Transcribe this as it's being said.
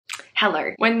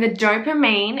Hello. When the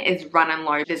dopamine is running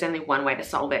low, there's only one way to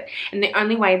solve it. And the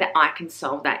only way that I can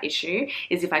solve that issue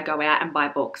is if I go out and buy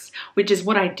books, which is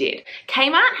what I did.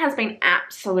 Kmart has been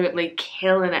absolutely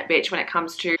killing it, bitch, when it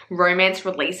comes to romance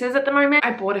releases at the moment.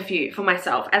 I bought a few for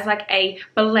myself as like a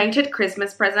belated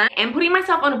Christmas present and putting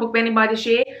myself on a book bending by this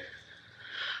year.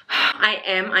 I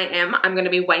am. I'm going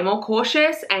to be way more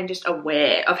cautious and just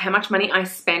aware of how much money I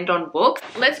spend on books.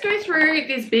 Let's go through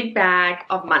this big bag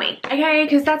of money, okay?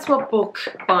 Because that's what book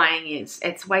buying is.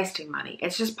 It's wasting money.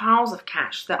 It's just piles of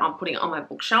cash that I'm putting on my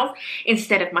bookshelf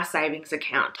instead of my savings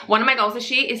account. One of my goals this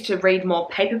year is to read more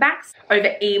paperbacks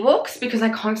over ebooks because I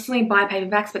constantly buy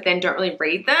paperbacks but then don't really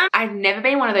read them. I've never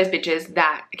been one of those bitches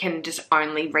that can just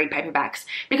only read paperbacks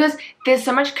because there's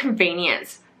so much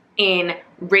convenience in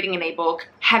reading an ebook,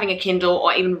 having a Kindle,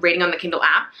 or even reading on the Kindle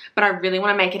app. But I really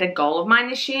want to make it a goal of mine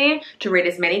this year to read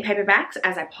as many paperbacks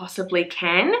as I possibly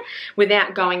can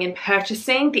without going and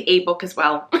purchasing the ebook as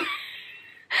well. Because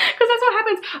that's what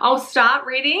happens. I'll start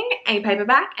reading a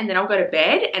paperback and then I'll go to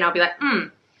bed and I'll be like,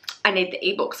 I need the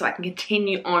ebook so I can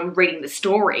continue on reading the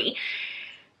story.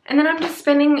 And then I'm just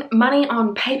spending money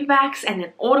on paperbacks and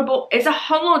then Audible. It's a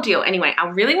whole ordeal. Anyway, I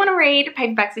really want to read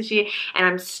paperbacks this year and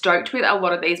I'm stoked with a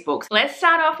lot of these books. Let's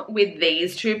start off with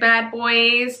these two bad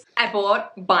boys. I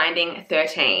bought Binding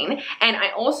 13 and I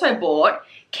also bought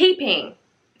Keeping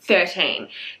 13.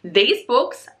 These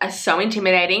books are so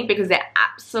intimidating because they're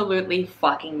absolutely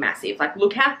fucking massive. Like,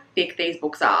 look how thick these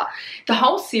books are. The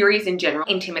whole series in general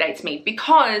intimidates me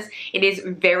because it is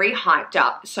very hyped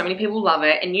up. So many people love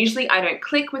it, and usually I don't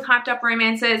click with hyped up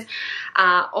romances.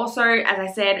 Also, as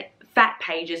I said, fat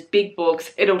pages, big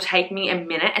books, it'll take me a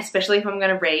minute, especially if I'm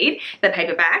going to read the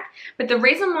paperback. But the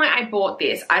reason why I bought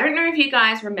this, I don't know if you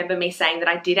guys remember me saying that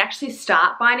I did actually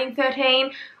start Binding 13,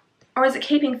 or is it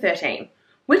Keeping 13?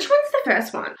 Which one's the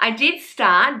first one? I did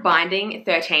start Binding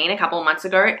 13 a couple of months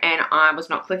ago and I was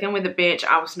not clicking with it, bitch.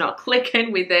 I was not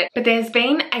clicking with it. But there's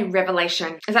been a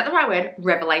revelation. Is that the right word?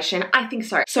 Revelation? I think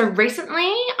so. So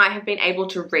recently I have been able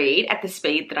to read at the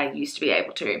speed that I used to be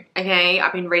able to. Okay,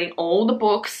 I've been reading all the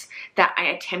books that I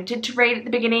attempted to read at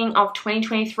the beginning of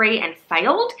 2023 and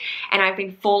failed. And I've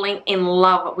been falling in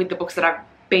love with the books that I've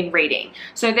been reading.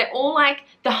 So they're all like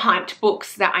the hyped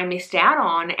books that I missed out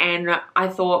on, and I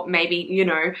thought maybe, you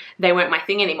know, they weren't my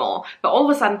thing anymore, but all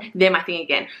of a sudden they're my thing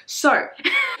again. So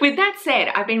with that said,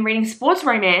 I've been reading sports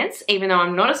romance, even though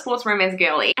I'm not a sports romance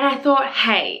girly, and I thought,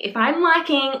 hey, if I'm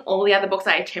liking all the other books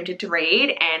I attempted to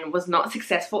read and was not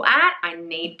successful at, I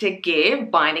need to give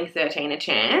Binding 13 a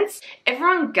chance.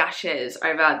 Everyone gushes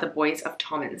over the Boys of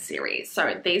Tommen series,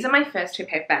 so these are my first two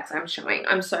paperbacks I'm showing.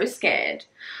 I'm so scared.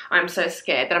 I'm so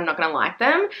scared that I'm not gonna like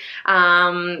them.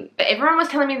 But everyone was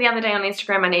telling me the other day on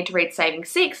Instagram I need to read Saving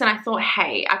 6, and I thought,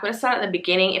 hey, I've got to start at the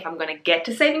beginning if I'm going to get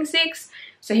to Saving 6.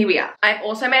 So here we are. I've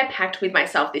also made a pact with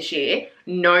myself this year.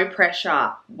 No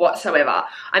pressure whatsoever.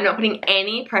 I'm not putting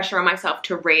any pressure on myself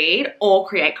to read or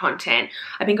create content.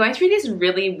 I've been going through this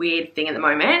really weird thing at the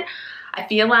moment. I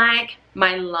feel like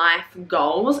my life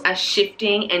goals are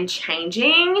shifting and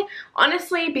changing.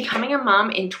 Honestly, becoming a mum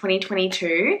in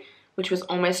 2022, which was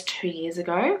almost 2 years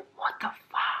ago, what the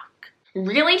fuck?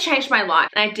 Really changed my life.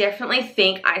 And I definitely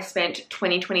think I spent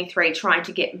 2023 trying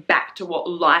to get back to what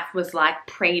life was like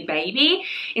pre-baby,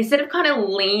 instead of kind of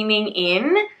leaning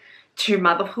in to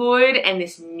motherhood and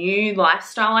this new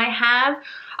lifestyle I have.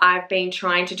 I've been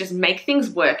trying to just make things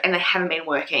work and they haven't been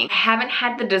working. I haven't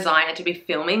had the desire to be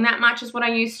filming that much as what I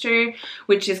used to,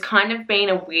 which has kind of been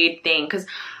a weird thing because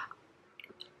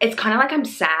it's kind of like I'm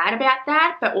sad about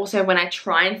that, but also when I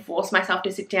try and force myself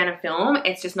to sit down and film,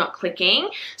 it's just not clicking.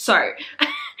 So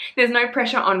there's no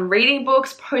pressure on reading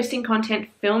books, posting content,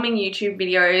 filming YouTube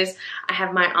videos. I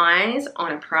have my eyes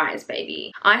on a prize,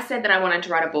 baby. I said that I wanted to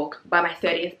write a book by my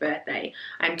 30th birthday.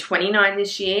 I'm 29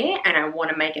 this year and I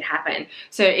want to make it happen.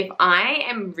 So if I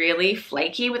am really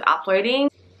flaky with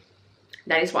uploading,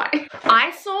 that is why.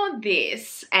 I saw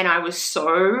this and I was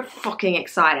so fucking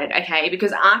excited, okay?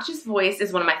 Because Archer's Voice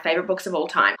is one of my favorite books of all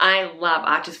time. I love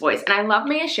Archer's Voice and I love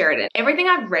Mia Sheridan. Everything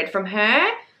I've read from her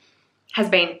has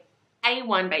been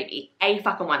A1, baby. A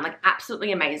fucking one. Like,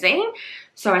 absolutely amazing.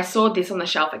 So I saw this on the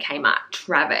shelf at Kmart,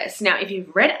 Travis. Now, if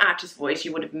you've read Archer's Voice,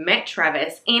 you would have met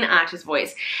Travis in Archer's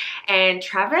Voice. And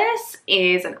Travis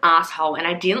is an asshole and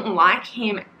I didn't like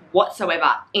him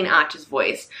whatsoever in Archer's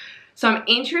Voice. So I'm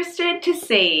interested to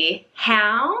see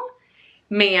how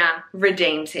Mia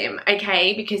redeems him,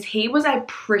 okay, because he was a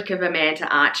prick of a man to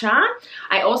Archer.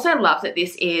 I also love that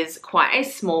this is quite a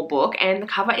small book and the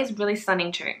cover is really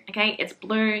stunning too, okay. It's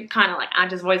blue, kind of like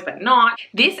Archer's voice, but not.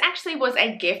 This actually was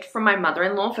a gift from my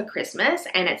mother-in-law for Christmas,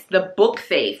 and it's The Book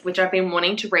Thief, which I've been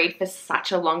wanting to read for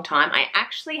such a long time. I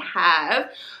actually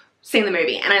have seen the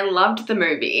movie and I loved the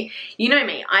movie. You know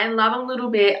me, I love a little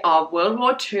bit of World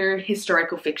War II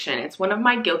historical fiction. It's one of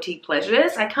my guilty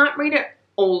pleasures. I can't read it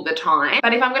all the time,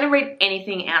 but if I'm going to read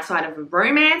anything outside of a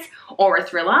romance or a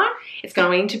thriller, it's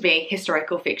going to be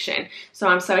historical fiction. So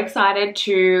I'm so excited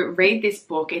to read this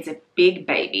book. It's a big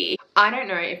baby. I don't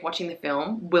know if watching the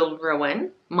film will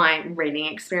ruin my reading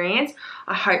experience.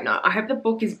 I hope not. I hope the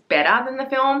book is better than the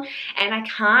film, and I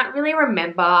can't really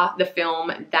remember the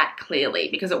film that clearly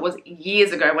because it was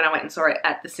years ago when I went and saw it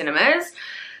at the cinemas.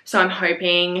 So I'm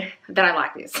hoping that I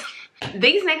like this.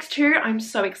 These next two, I'm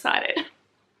so excited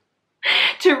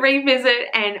to revisit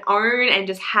and own and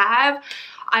just have.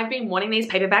 I've been wanting these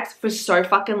paperbacks for so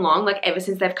fucking long, like ever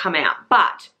since they've come out,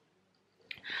 but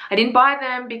I didn't buy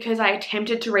them because I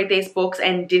attempted to read these books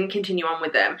and didn't continue on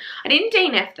with them. I didn't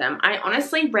DNF them. I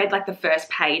honestly read like the first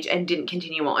page and didn't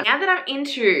continue on. Now that I'm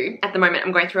into, at the moment,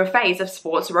 I'm going through a phase of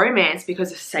sports romance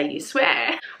because of Say You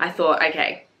Swear. I thought,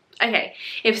 okay,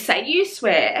 if Say You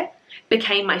Swear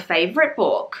became my favorite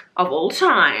book of all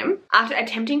time, after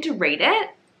attempting to read it,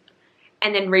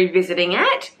 and then revisiting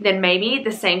it, then maybe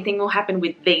the same thing will happen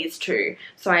with these two.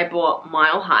 So I bought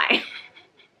Mile High.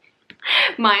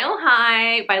 Mile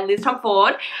High by Liz Tom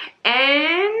Ford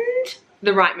and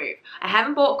The Right Move. I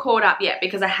haven't bought Caught Up yet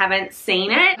because I haven't seen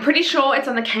it. Pretty sure it's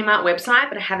on the Kmart website,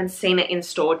 but I haven't seen it in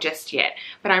store just yet.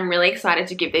 But I'm really excited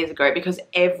to give these a go because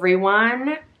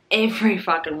everyone, every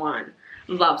fucking one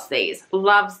loves these.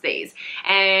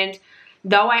 And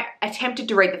though I attempted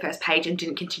to read the first page and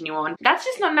didn't continue on, that's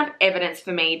just not enough evidence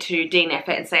for me to DNF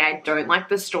it and say I don't like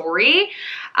the story.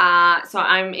 So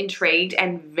I'm intrigued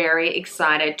and very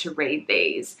excited to read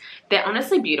these. They're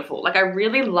honestly beautiful. Like, I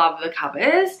really love the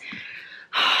covers.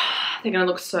 They're gonna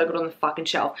look so good on the fucking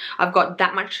shelf. I've got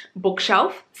that much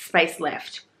bookshelf space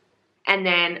left. And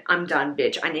then I'm done,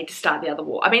 bitch. I need to start the other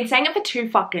wall. I've been saying it for 2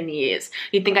 fucking years.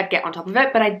 You'd think I'd get on top of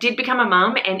it, but I did become a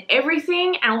mum and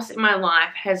everything else in my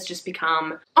life has just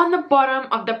become on the bottom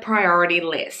of the priority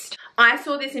list. I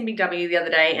saw this in Big W the other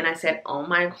day and I said, oh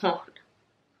my God,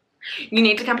 you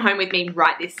need to come home with me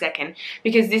right this second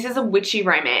because this is a witchy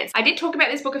romance. I did talk about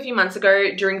this book a few months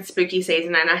ago during spooky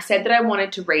season and I said that I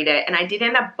wanted to read it, and I did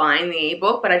end up buying the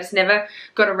ebook, but I just never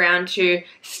got around to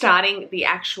starting the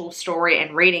actual story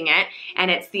and reading it. And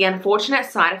it's The Unfortunate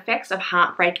Side Effects of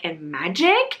Heartbreak and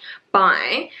Magic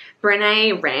by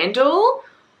Brene Randall.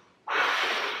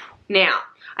 Now,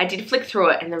 I did flick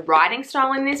through it and the writing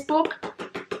style in this book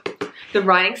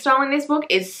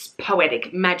is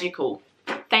poetic, magical.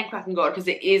 Thank fucking God, because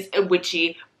it is a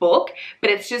witchy book, but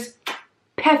it's just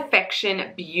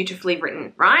perfection, beautifully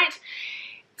written, right?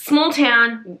 Small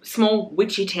town, small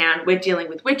witchy town, we're dealing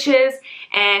with witches,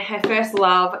 and her first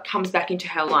love comes back into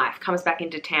her life, comes back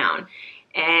into town,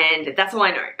 and that's all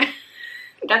I know.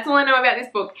 That's all I know about this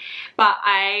book, but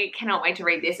I cannot wait to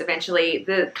read this eventually.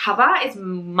 The cover is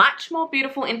much more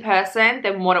beautiful in person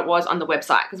than what it was on the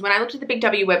website, because when I looked at the Big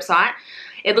W website,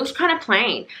 it looks kind of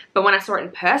plain, but when I saw it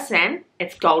in person,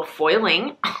 it's gold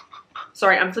foiling.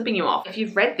 Sorry, I'm flipping you off. If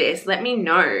you've read this, let me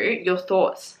know your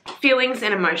thoughts, feelings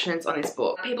and emotions on this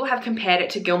book. People have compared it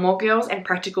to Gilmore Girls and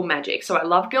Practical Magic. So I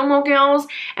love Gilmore Girls,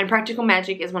 and Practical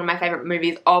Magic is one of my favorite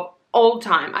movies of all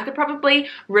time. I could probably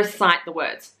recite the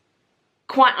words.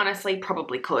 Quite honestly,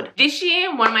 probably could. This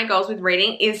year, one of my goals with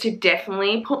reading is to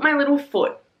definitely put my little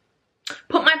foot,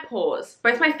 put my paws,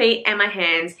 both my feet and my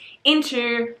hands,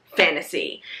 into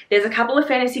fantasy. There's a couple of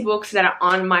fantasy books that are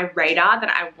on my radar that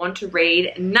I want to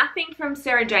read. Nothing from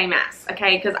Sarah J Maas,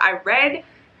 okay? Because I read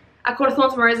A Court of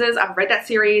Thorns and Roses. I've read that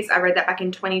series. I read that back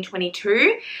in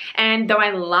 2022. And though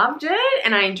I loved it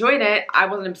and I enjoyed it, I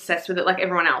wasn't obsessed with it like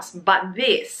everyone else. But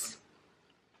this,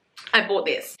 I bought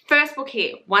this. First book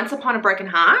here, Once Upon a Broken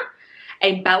Heart,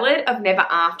 A Ballad of Never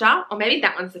After, or maybe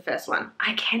that one's the first one.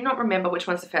 I cannot remember which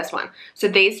one's the first one. So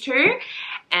these two,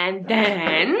 and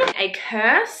then A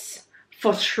Curse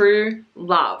for True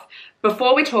Love.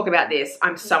 Before we talk about this,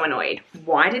 I'm so annoyed.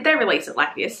 Why did they release it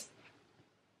like this?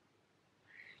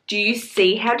 Do you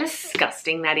see how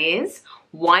disgusting that is?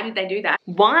 Why did they do that?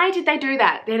 Why did they do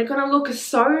that? They're gonna look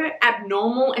so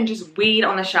abnormal and just weird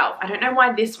on the shelf. I don't know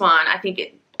why this one, I think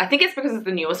it's because it's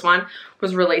the newest one,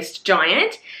 was released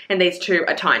giant, and these two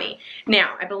are tiny.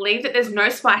 Now, I believe that there's no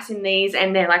spice in these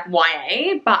and they're like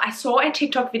YA, but I saw a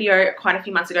TikTok video quite a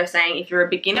few months ago saying if you're a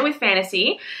beginner with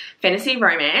fantasy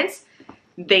romance,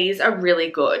 These are really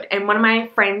good. And one of my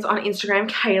friends on Instagram,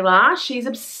 Kayla, she's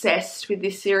obsessed with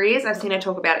this series. I've seen her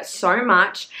talk about it so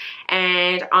much,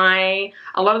 and I,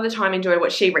 a lot of the time, enjoy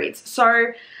what she reads. So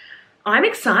I'm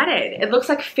excited. It looks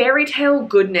like fairy tale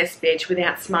goodness, bitch,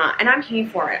 without smart, and I'm here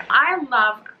for it. I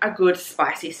love a good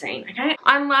spicy scene, okay?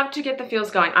 I love to get the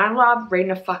feels going. I love reading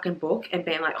a fucking book and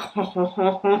being like, ho, ho,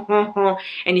 ho, ho, ho, ho,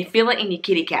 and you feel it in your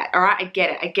kitty cat, all right? I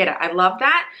get it, I get it. I love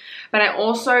that, but I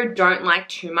also don't like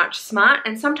too much smart,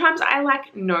 and sometimes I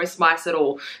like no spice at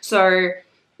all. So,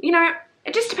 you know,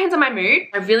 it just depends on my mood.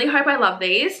 I really hope I love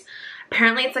these.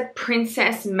 Apparently it's like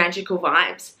princess magical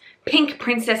vibes. Pink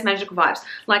princess magical vibes.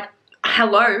 Like,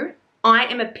 hello, I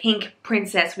am a pink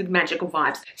princess with magical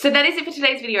vibes. So that is it for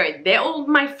today's video. They're all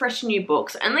my fresh new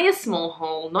books, only a small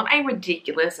haul, not a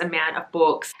ridiculous amount of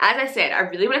books. As I said, I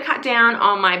really want to cut down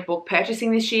on my book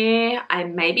purchasing this year. I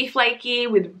may be flaky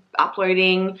with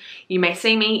uploading. You may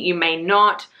see me, you may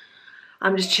not.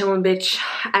 I'm just chilling, bitch.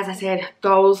 As I said,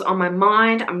 goals on my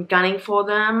mind. I'm gunning for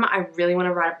them. I really want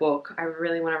to write a book. I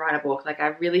really want to write a book. Like, I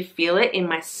really feel it in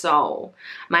my soul,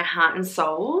 my heart and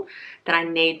soul, that I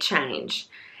need change.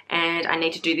 And I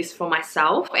need to do this for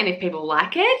myself. And if people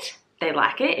like it, they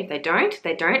like it. If they don't,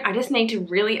 they don't. I just need to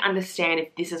really understand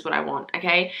if this is what I want,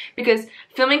 okay? Because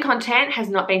filming content has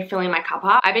not been filling my cup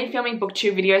up. I've been filming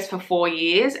booktube videos for 4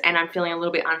 years, and I'm feeling a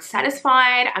little bit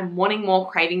unsatisfied. I'm wanting more,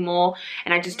 craving more,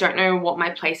 and I just don't know what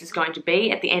my place is going to be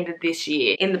at the end of this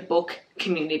year in the book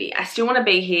community. I still want to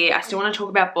be here. I still want to talk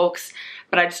about books,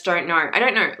 but I just don't know. I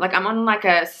don't know. Like, I'm on like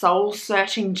a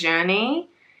soul-searching journey.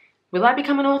 Will I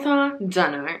become an author?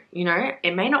 Don't know, you know?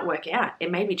 It may not work out. It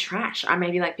may be trash. I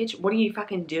may be like, bitch, what are you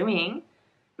fucking doing?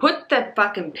 Put the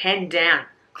fucking pen down.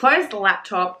 Close the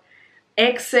laptop.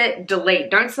 Exit, delete.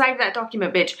 Don't save that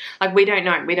document, bitch. Like, we don't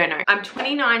know. We don't know. I'm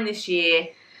 29 this year.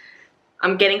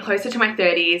 I'm getting closer to my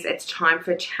 30s. It's time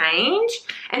for change.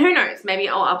 And who knows? Maybe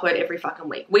I'll upload every fucking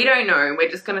week. We don't know.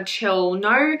 We're just gonna chill.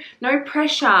 No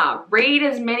pressure. Read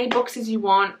as many books as you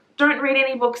want. Don't read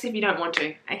any books if you don't want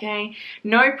to, okay?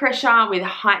 No pressure with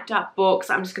hyped up books.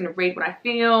 I'm just gonna read what I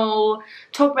feel,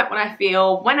 talk about what I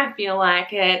feel, when I feel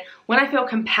like it, when I feel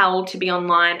compelled to be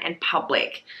online and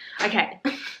public. Okay.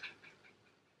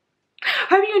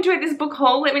 Hope you enjoyed this book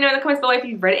haul. Let me know in the comments below if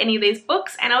you've read any of these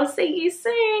books, and I'll see you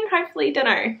soon. Hopefully, don't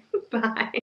know. Bye.